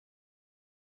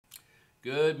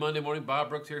Good Monday morning, Bob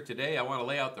Brooks here. Today I want to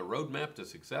lay out the roadmap to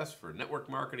success for network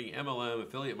marketing, MLM,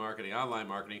 affiliate marketing, online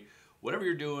marketing, whatever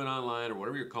you're doing online or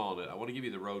whatever you're calling it. I want to give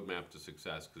you the roadmap to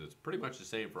success because it's pretty much the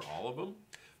same for all of them.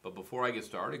 But before I get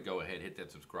started, go ahead, hit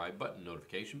that subscribe button,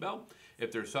 notification bell.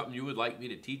 If there's something you would like me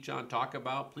to teach on, talk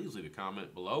about, please leave a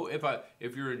comment below.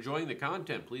 If you're enjoying the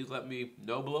content, please let me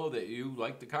know below that you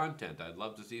like the content. I'd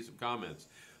love to see some comments.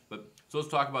 So let's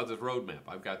talk about this roadmap.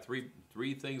 I've got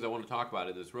three things I want to talk about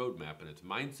in this roadmap, and it's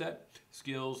mindset,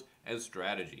 skills, and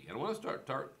strategy. And I want to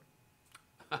start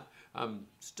I'm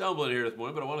stumbling here this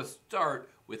morning, but I want to start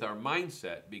with our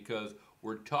mindset because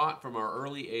we're taught from our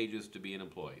early ages to be an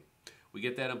employee. We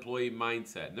get that employee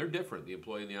mindset, and they're different, the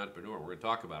employee and the entrepreneur. We're going to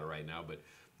talk about it right now, but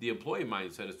the employee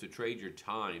mindset is to trade your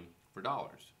time for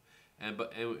dollars. And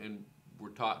we're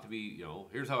taught to be,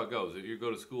 here's how it goes. If you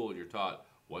go to school and you're taught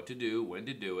what to do, when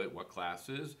to do it, what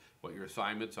classes, what your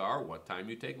assignments are, what time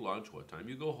you take lunch, what time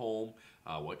you go home,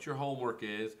 what your homework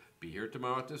is, be here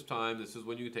tomorrow at this time, this is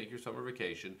when you take your summer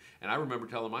vacation. And I remember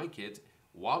telling my kids,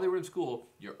 while they were in school,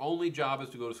 your only job is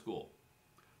to go to school.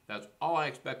 That's all I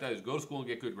expect is go to school and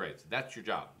get good grades. That's your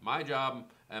job. My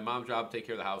job and mom's job, take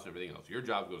care of the house and everything else. Your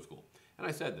job is to go to school. And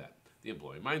I said that, the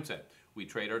employee mindset. We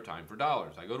trade our time for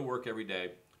dollars. I go to work every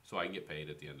day so I can get paid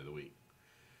at the end of the week.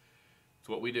 It's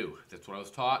what we do. That's what I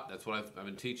was taught. That's what I've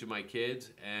been teaching my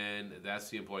kids, and that's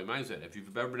the employee mindset. If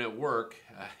you've ever been at work,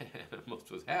 and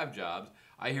most of us have jobs,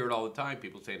 I hear it all the time,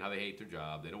 people saying how they hate their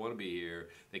job, they don't want to be here,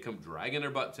 they come dragging their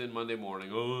butts in Monday morning,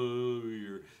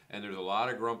 here, and there's a lot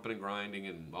of grumping and grinding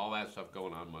and all that stuff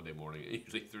going on Monday morning,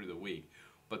 usually through the week.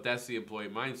 But that's the employee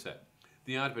mindset.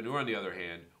 The entrepreneur, on the other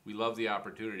hand, we love the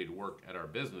opportunity to work at our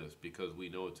business because we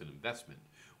know it's an investment.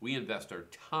 We invest our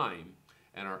time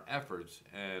and our efforts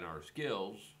and our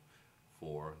skills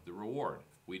for the reward.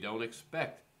 We don't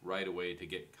expect right away to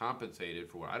get compensated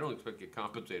for what I don't expect to get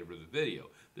compensated for this video.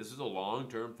 This is a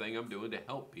long-term thing I'm doing to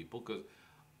help people because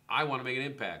I want to make an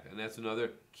impact, and that's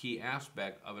another key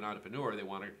aspect of an entrepreneur. They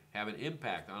want to have an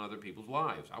impact on other people's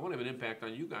lives. I want to have an impact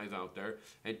on you guys out there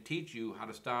and teach you how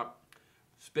to stop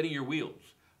spinning your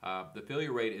wheels. The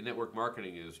failure rate in network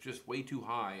marketing is just way too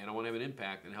high, and I want to have an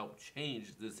impact and help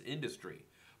change this industry.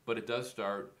 But it does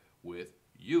start with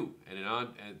you. And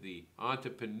the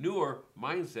entrepreneur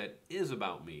mindset is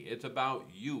about me. It's about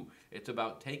you. It's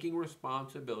about taking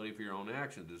responsibility for your own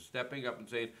actions. It's stepping up and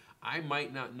saying, I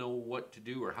might not know what to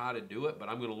do or how to do it, but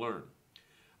I'm going to learn.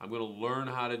 I'm going to learn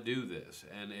how to do this.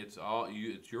 And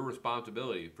it's your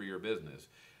responsibility for your business.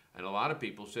 And a lot of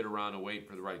people sit around and wait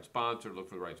for the right sponsor, look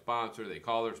for the right sponsor. They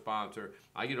call their sponsor.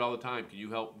 I get it all the time. Can you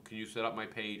help? Can you set up my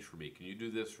page for me? Can you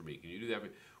do this for me? Can you do that for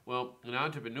me? Well, an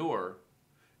entrepreneur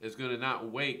is going to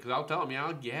not wait because I'll tell them, yeah,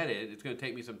 I'll get it. It's going to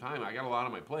take me some time. I got a lot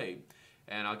on my plate,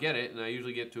 and I'll get it. And I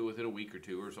usually get to it within a week or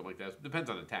two or something like that. It depends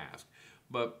on the task.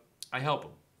 But I help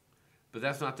them. But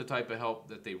that's not the type of help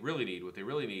that they really need. What they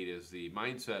really need is the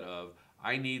mindset of,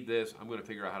 I need this. I'm going to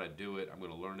figure out how to do it. I'm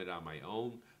going to learn it on my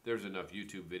own. There's enough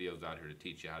YouTube videos out here to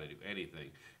teach you how to do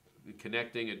anything.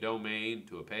 Connecting a domain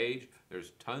to a page,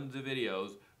 there's tons of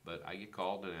videos, but I get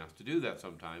called and asked to do that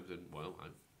sometimes, and well,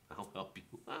 I'll help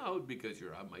you out because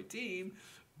you're on my team.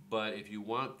 But if you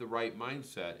want the right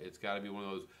mindset, it's got to be one of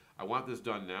those, I want this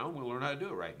done now, I'm going to learn how to do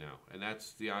it right now. And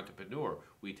that's the entrepreneur.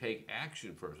 We take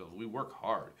action for ourselves. We work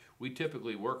hard. We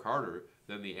typically work harder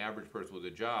than the average person with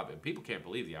a job, and people can't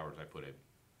believe the hours I put in.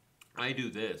 I do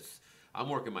this. I'm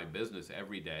working my business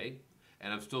every day,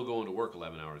 and I'm still going to work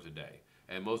 11 hours a day.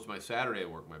 And most of my Saturday I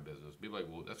work my business. People are like,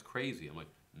 well, that's crazy. I'm like,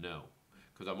 no.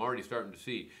 Because I'm already starting to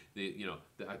see,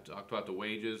 I talked about the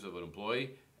wages of an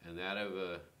employee and that of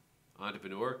an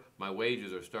entrepreneur. My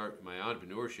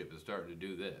entrepreneurship is starting to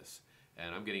do this.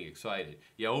 And I'm getting excited.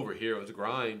 Yeah, over here, it was a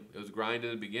grind. It was a grind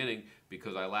in the beginning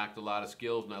because I lacked a lot of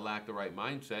skills and I lacked the right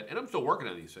mindset. And I'm still working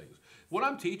on these things. What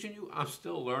I'm teaching you, I'm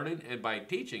still learning. And by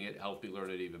teaching it, helps me learn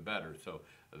it even better. So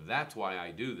that's why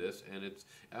I do this. And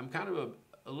I'm kind of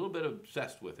a little bit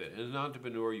obsessed with it. As an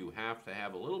entrepreneur, you have to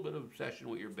have a little bit of obsession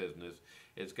with your business.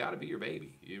 It's got to be your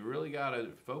baby. You really got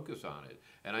to focus on it.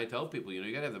 And I tell people, you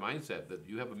got to have the mindset that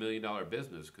you have $1 million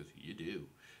business because you do.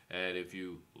 And if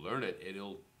you learn it,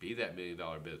 it'll be that $1 million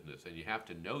business. And you have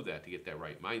to know that to get that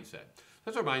right mindset.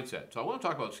 That's our mindset. So I want to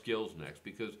talk about skills next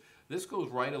because this goes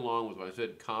right along with what I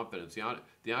said, confidence.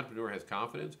 The entrepreneur has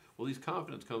confidence. Well, these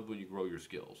confidence comes when you grow your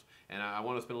skills. And I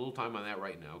want to spend a little time on that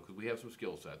right now because we have some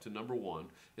skill sets. And number one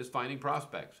is finding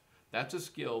prospects. That's a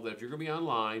skill that if you're going to be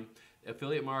online,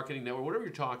 affiliate marketing, network, whatever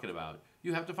you're talking about,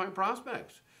 you have to find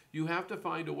prospects. You have to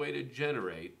find a way to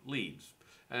generate leads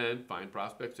and find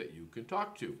prospects that you can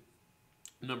talk to.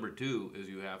 Number two is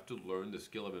you have to learn the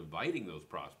skill of inviting those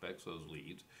prospects, those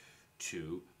leads,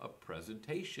 to a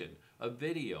presentation, a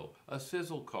video, a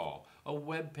sizzle call, a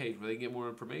web page where they can get more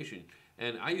information.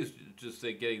 And I used to just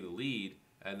think getting the lead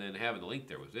and then having the link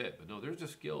there was it. But no, there's a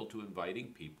skill to inviting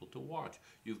people to watch.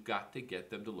 You've got to get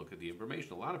them to look at the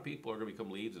information. A lot of people are going to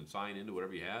become leads and sign into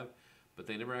whatever you have, but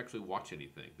they never actually watch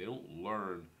anything. They don't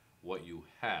learn what you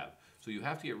have. So you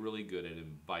have to get really good at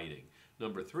inviting.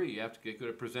 Number 3, you have to get good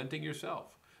at presenting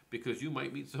yourself, because you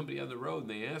might meet somebody on the road and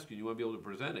they ask you and you want to be able to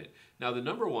present it. Now, the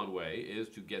number 1 way is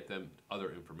to get them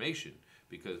other information,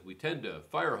 because we tend to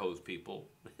fire hose people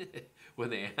when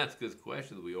they ask us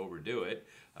questions. We overdo it.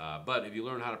 But if you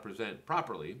learn how to present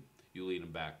properly, you lead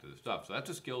them back to the stuff. So that's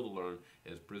a skill to learn,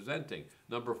 is presenting.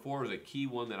 Number 4 is a key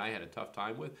one that I had a tough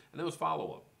time with, and that was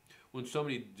follow-up. When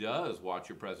somebody does watch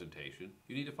your presentation,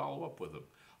 you need to follow up with them.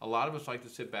 A lot of us like to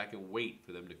sit back and wait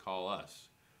for them to call us.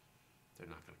 They're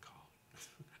not going to call.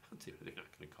 They're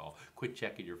not going to call. Quit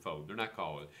checking your phone. They're not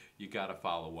calling. You got to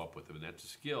follow up with them, and that's a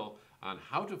skill on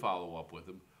how to follow up with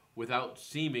them without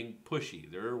seeming pushy.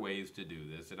 There are ways to do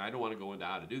this, and I don't want to go into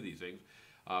how to do these things.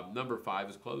 Number 5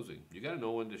 is closing. You got to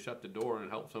know when to shut the door and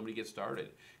help somebody get started,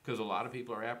 because a lot of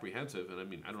people are apprehensive, and I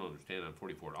mean, I don't understand on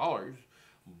 $44,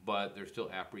 but they're still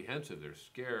apprehensive. They're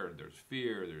scared. There's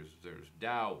fear. There's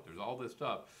doubt. There's all this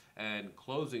stuff, and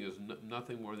closing is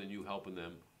nothing more than you helping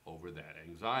them over that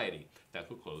anxiety. That's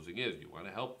what closing is. You want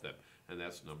to help them, and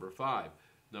that's number 5.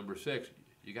 Number 6,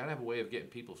 you got to have a way of getting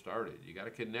people started. You got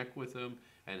to connect with them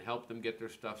and help them get their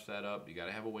stuff set up. You got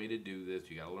to have a way to do this.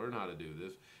 You got to learn how to do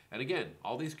this. And again,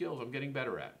 all these skills I'm getting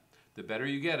better at. The better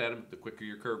you get at them, the quicker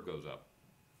your curve goes up.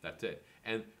 That's it.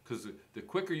 And because the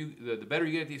better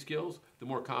you get at these skills, the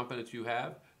more confidence you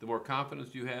have. The more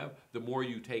confidence you have, the more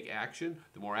you take action.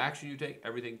 The more action you take,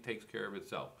 everything takes care of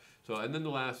itself. So, and then the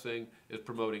last thing is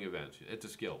promoting events. It's a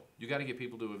skill. You got to get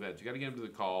people to events. You got to get them to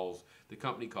the calls, the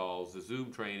company calls, the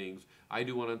Zoom trainings. I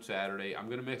do one on Saturday. I'm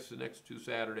going to miss the next 2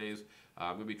 Saturdays.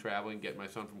 I'm going to be traveling, getting my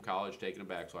son from college, taking him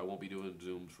back, so I won't be doing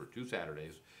Zooms for 2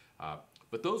 Saturdays.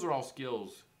 But those are all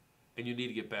skills, and you need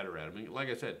to get better at them. And like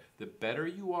I said, the better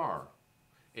you are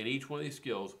in each one of these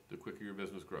skills, the quicker your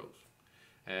business grows.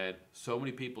 And so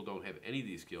many people don't have any of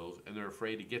these skills, and they're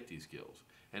afraid to get these skills.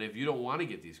 And if you don't want to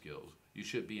get these skills, you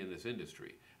should be in this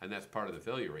industry. And that's part of the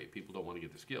failure rate. People don't want to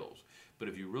get the skills. But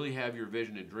if you really have your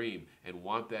vision and dream and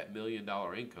want that $1 million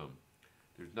income,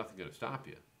 there's nothing going to stop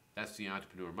you. That's the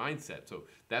entrepreneur mindset. So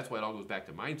that's why it all goes back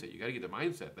to mindset. You got to get the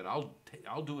mindset that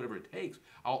I'll do whatever it takes.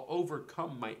 I'll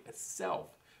overcome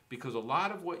myself, because a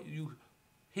lot of what you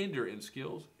hinder in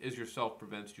skills is yourself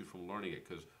prevents you from learning it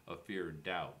because of fear,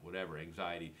 doubt, whatever,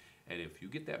 anxiety. And if you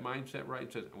get that mindset right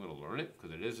and says, I'm going to learn it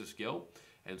because it is a skill,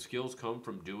 and skills come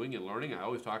from doing and learning. I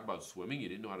always talk about swimming. You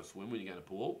didn't know how to swim when you got in a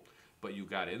pool, but you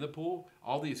got in the pool.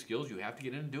 All these skills, you have to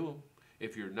get in and do them.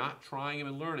 If you're not trying them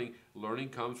and learning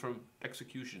comes from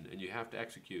execution, and you have to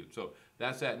execute. So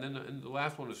that's that. And then the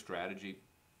last one is strategy.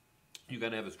 You got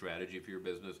to have a strategy for your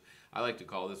business. I like to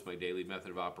call this my daily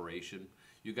method of operation.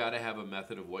 You got to have a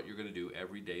method of what you're going to do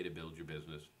every day to build your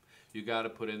business. You got to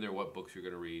put in there what books you're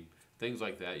going to read, things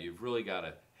like that. You've really got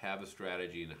to have a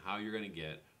strategy and how you're going to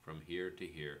get from here to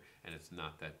here, and it's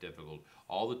not that difficult.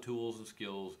 All the tools and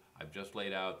skills I've just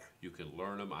laid out, you can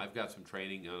learn them. I've got some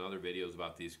training on other videos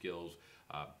about these skills.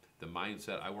 The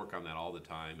mindset, I work on that all the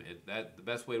time. The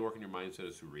best way to work on your mindset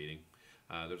is through reading.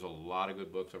 There's a lot of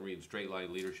good books. I'm reading Straight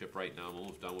Line Leadership right now. I'm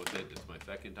almost done with it. It's my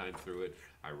 2nd time through it.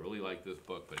 I really like this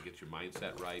book, but it gets your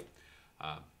mindset right.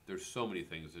 There's so many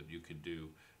things that you can do.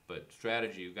 But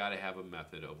strategy, you've got to have a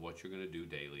method of what you're going to do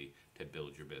daily to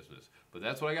build your business. But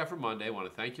that's what I got for Monday. I want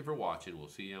to thank you for watching. We'll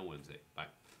see you on Wednesday. Bye.